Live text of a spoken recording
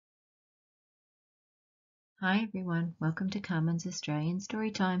Hi everyone, welcome to Carmen's Australian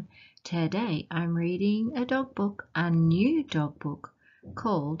Storytime. Today I'm reading a dog book, a new dog book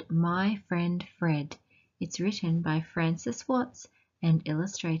called My Friend Fred. It's written by Frances Watts and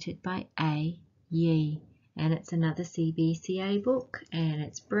illustrated by A. Yee. And it's another CBCA book and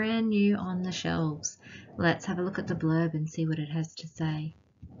it's brand new on the shelves. Let's have a look at the blurb and see what it has to say.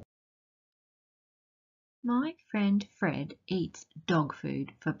 My friend Fred eats dog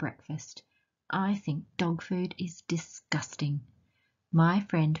food for breakfast. I think dog food is disgusting. My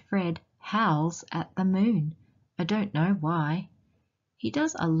friend Fred howls at the moon. I don't know why. He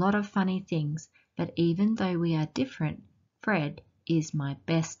does a lot of funny things, but even though we are different, Fred is my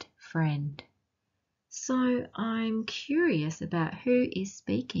best friend. So I'm curious about who is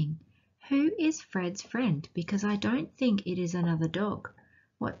speaking. Who is Fred's friend? Because I don't think it is another dog.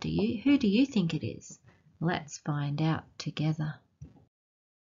 Who do you think it is? Let's find out together.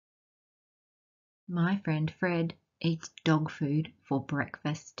 My friend Fred eats dog food for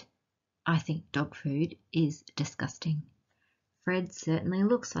breakfast. I think dog food is disgusting. Fred certainly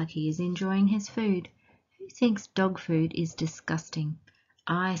looks like he is enjoying his food. Who thinks dog food is disgusting?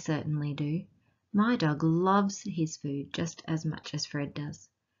 I certainly do. My dog loves his food just as much as Fred does.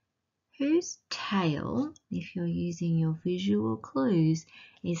 Whose tail, if you're using your visual clues,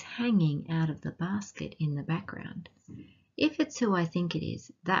 is hanging out of the basket in the background? If it's who I think it is,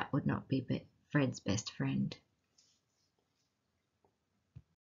 that would not be Fred's best friend.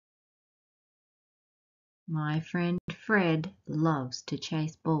 My friend Fred loves to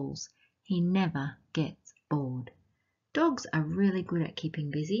chase balls. He never gets bored. Dogs are really good at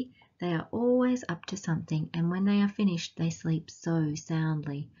keeping busy. They are always up to something, and when they are finished, they sleep so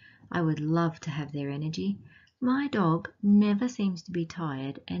soundly. I would love to have their energy. My dog never seems to be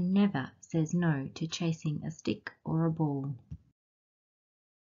tired and never says no to chasing a stick or a ball.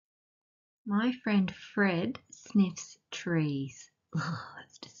 My friend Fred sniffs trees. Ugh,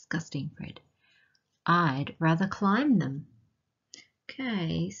 that's disgusting, Fred. I'd rather climb them.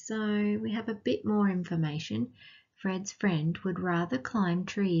 Okay, so we have a bit more information. Fred's friend would rather climb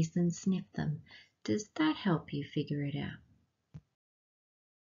trees than sniff them. Does that help you figure it out?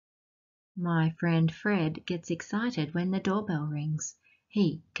 My friend Fred gets excited when the doorbell rings.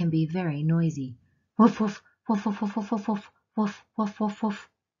 He can be very noisy. Woof woof, woof woof woof woof woof woof woof woof woof.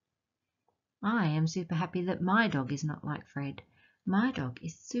 I am super happy that my dog is not like Fred. My dog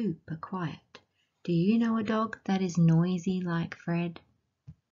is super quiet. Do you know a dog that is noisy like Fred?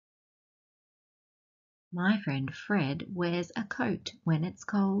 My friend Fred wears a coat when it's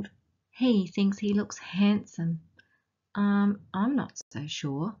cold. He thinks he looks handsome. I'm not so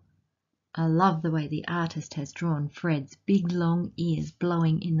sure. I love the way the artist has drawn Fred's big long ears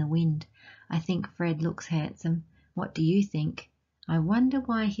blowing in the wind. I think Fred looks handsome. What do you think? I wonder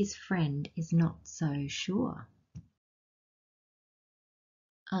why his friend is not so sure.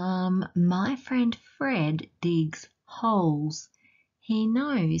 My friend Fred digs holes. He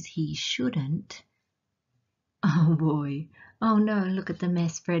knows he shouldn't. Oh boy. Oh no, look at the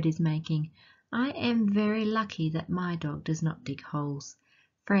mess Fred is making. I am very lucky that my dog does not dig holes.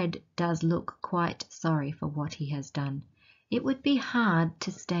 Fred does look quite sorry for what he has done. It would be hard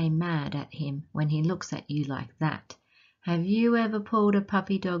to stay mad at him when he looks at you like that. Have you ever pulled a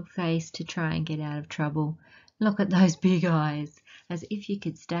puppy dog face to try and get out of trouble? Look at those big eyes, as if you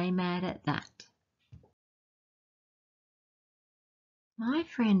could stay mad at that. My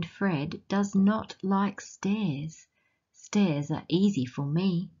friend Fred does not like stairs. Stairs are easy for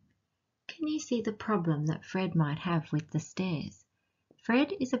me. Can you see the problem that Fred might have with the stairs?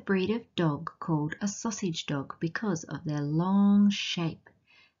 Fred is a breed of dog called a sausage dog because of their long shape.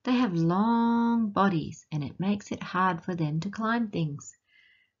 They have long bodies and it makes it hard for them to climb things.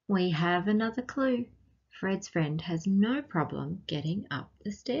 We have another clue. Fred's friend has no problem getting up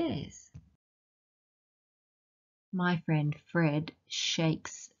the stairs. My friend Fred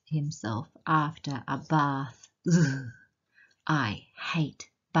shakes himself after a bath. Ugh, I hate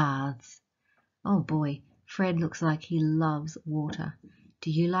baths. Oh boy, Fred looks like he loves water.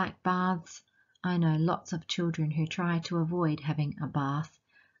 Do you like baths? I know lots of children who try to avoid having a bath.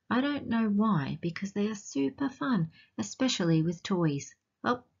 I don't know why, because they are super fun, especially with toys.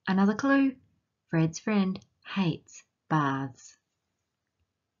 Oh, another clue. Fred's friend hates baths.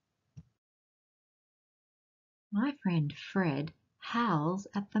 My friend Fred howls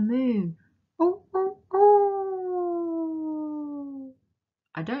at the moon. Oh, oh, oh.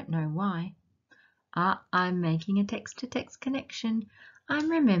 I don't know why. I'm making a text-to-text connection. I'm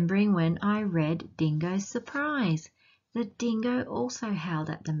remembering when I read Dingo's Surprise. The dingo also howled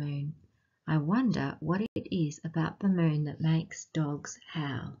at the moon. I wonder what it is about the moon that makes dogs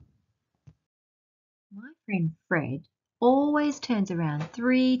howl. My friend Fred always turns around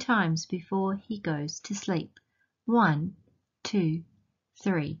 3 times before he goes to sleep. 1, 2,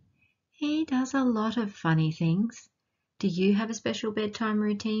 3. He does a lot of funny things. Do you have a special bedtime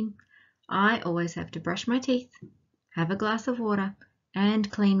routine? I always have to brush my teeth, have a glass of water,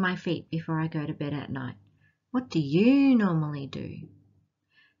 and clean my feet before I go to bed at night. What do you normally do?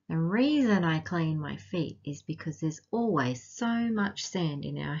 The reason I clean my feet is because there's always so much sand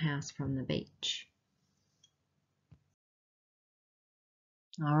in our house from the beach.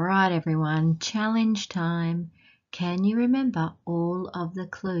 All right, everyone, challenge time. Can you remember all of the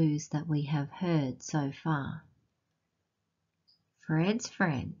clues that we have heard so far? Fred's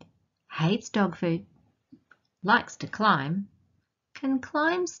friend hates dog food, likes to climb, can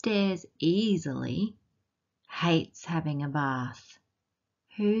climb stairs easily, hates having a bath.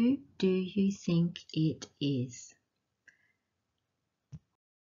 Who do you think it is?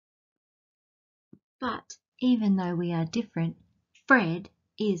 But even though we are different, Fred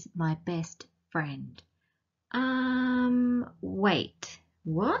is my best friend. Wait,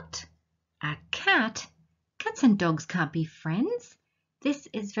 what? A cat? Cats and dogs can't be friends. This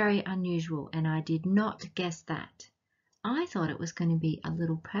is very unusual and I did not guess that. I thought it was going to be a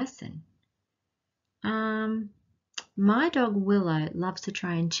little person. My dog Willow loves to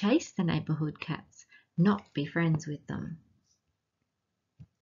try and chase the neighborhood cats, not be friends with them.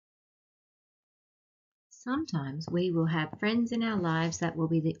 Sometimes we will have friends in our lives that will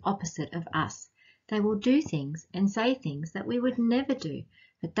be the opposite of us. They will do things and say things that we would never do,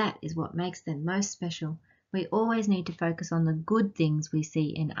 but that is what makes them most special. We always need to focus on the good things we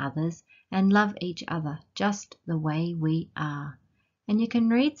see in others and love each other just the way we are. And you can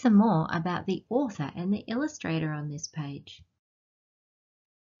read some more about the author and the illustrator on this page.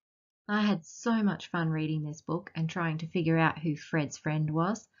 I had so much fun reading this book and trying to figure out who Fred's friend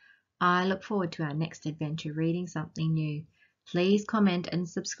was. I look forward to our next adventure reading something new. Please comment and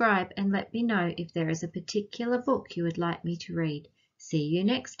subscribe and let me know if there is a particular book you would like me to read. See you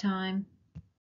next time.